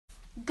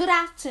Good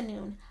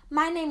afternoon.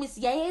 My name is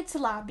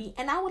Yeye,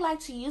 and I would like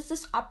to use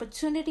this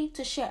opportunity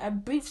to share a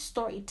brief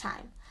story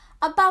time.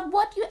 About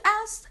what you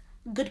asked?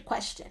 Good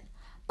question.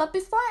 But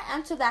before I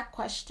answer that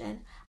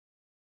question,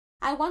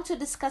 I want to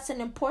discuss an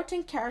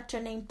important character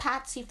named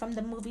Patsy from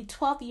the movie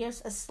 12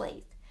 Years a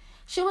Slave.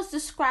 She was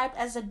described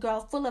as a girl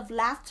full of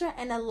laughter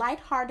and a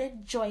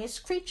light-hearted, joyous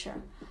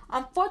creature.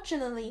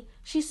 Unfortunately,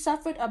 she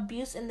suffered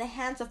abuse in the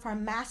hands of her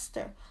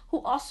master, who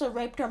also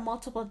raped her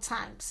multiple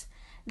times.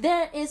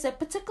 There is a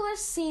particular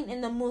scene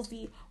in the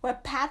movie where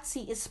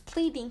Patsy is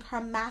pleading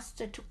her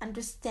master to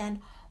understand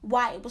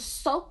why it was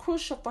so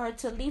crucial for her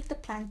to leave the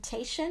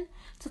plantation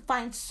to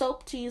find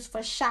soap to use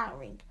for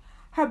showering.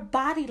 Her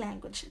body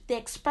language, the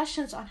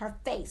expressions on her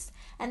face,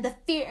 and the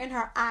fear in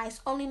her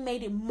eyes only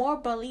made it more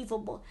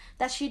believable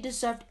that she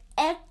deserved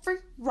every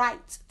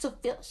right to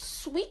feel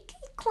squeaky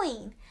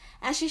clean,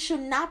 and she should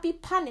not be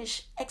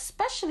punished,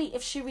 especially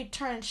if she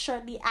returned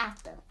shortly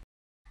after.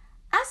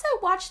 As I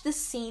watched this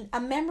scene, a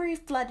memory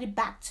flooded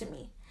back to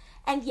me.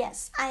 And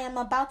yes, I am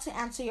about to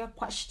answer your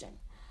question.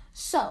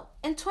 So,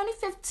 in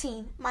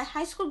 2015, my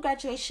high school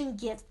graduation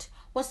gift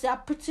was the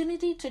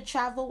opportunity to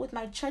travel with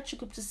my church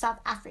group to South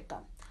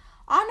Africa.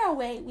 On our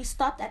way, we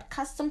stopped at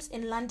customs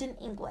in London,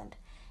 England.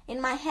 In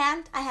my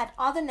hand, I had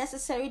all the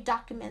necessary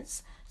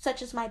documents,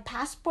 such as my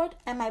passport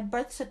and my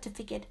birth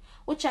certificate,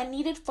 which I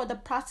needed for the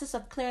process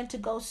of clearing to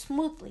go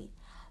smoothly.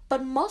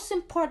 But most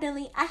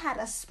importantly, I had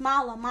a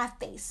smile on my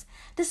face,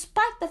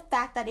 despite the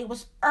fact that it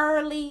was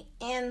early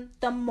in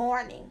the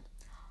morning.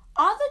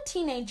 All the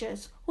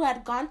teenagers who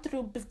had gone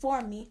through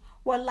before me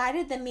were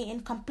lighter than me in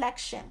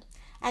complexion,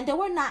 and they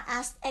were not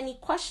asked any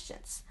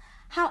questions.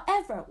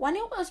 However, when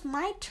it was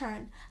my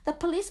turn, the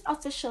police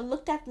official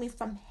looked at me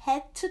from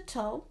head to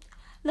toe,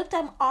 looked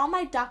at all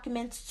my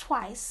documents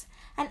twice,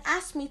 and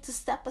asked me to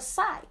step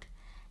aside.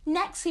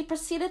 Next, he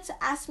proceeded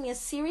to ask me a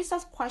series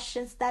of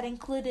questions that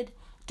included,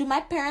 do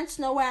my parents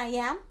know where I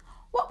am?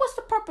 What was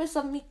the purpose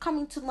of me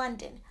coming to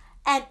London?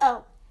 And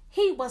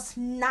he was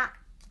not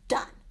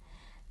done.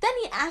 Then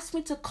he asked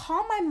me to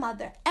call my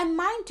mother, and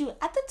mind you,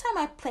 at the time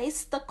I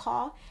placed the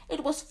call,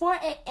 it was 4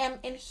 a.m.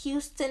 in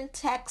Houston,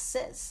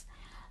 Texas.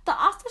 The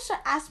officer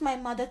asked my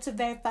mother to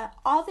verify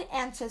all the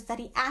answers that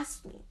he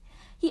asked me.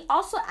 He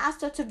also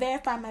asked her to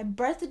verify my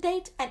birth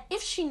date and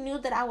if she knew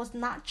that I was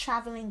not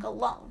traveling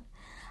alone.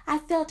 I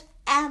felt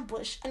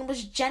ambushed and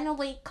was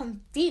genuinely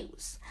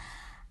confused.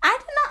 I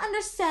did not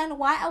understand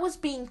why I was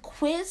being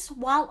quizzed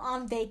while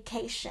on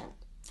vacation.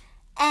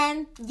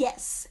 And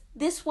yes,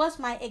 this was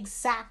my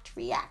exact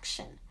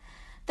reaction.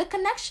 The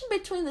connection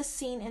between the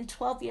scene in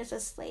 12 Years a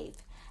Slave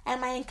and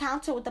my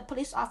encounter with the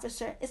police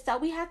officer is that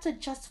we had to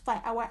justify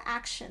our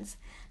actions,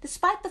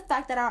 despite the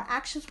fact that our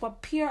actions were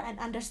pure and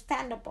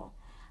understandable.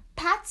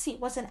 Patsy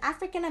was an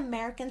African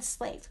American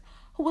slave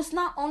who was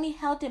not only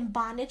held in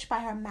bondage by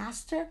her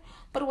master,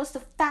 but was the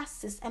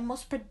fastest and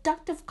most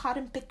productive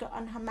cotton picker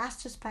on her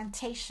master's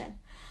plantation.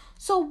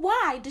 So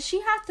why did she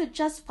have to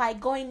justify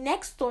going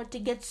next door to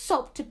get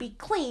soap to be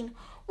clean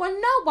when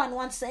no one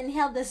wants to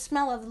inhale the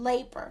smell of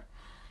labor?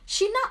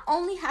 She not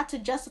only had to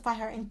justify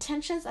her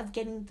intentions of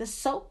getting the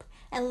soap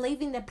and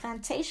leaving the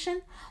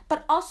plantation,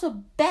 but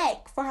also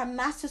beg for her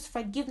master's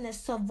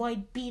forgiveness to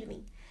avoid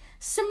beating.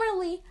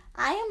 Similarly,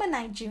 I am a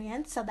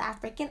Nigerian, South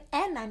African,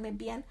 and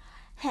Namibian,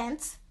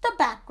 hence the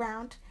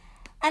background,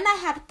 and I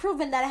had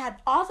proven that I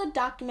had all the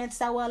documents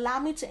that will allow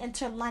me to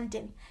enter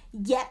London,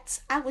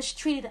 yet I was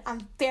treated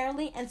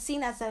unfairly and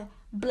seen as a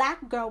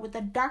black girl with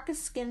a darker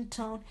skin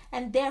tone,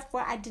 and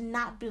therefore I did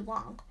not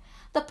belong.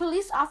 The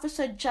police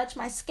officer judged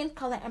my skin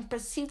color and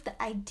perceived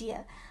the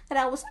idea that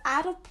I was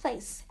out of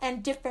place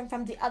and different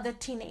from the other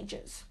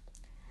teenagers.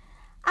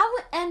 I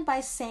would end by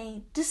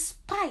saying,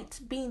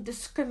 despite being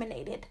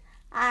discriminated,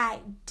 I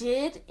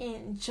did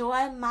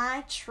enjoy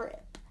my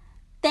trip.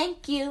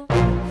 Thank you.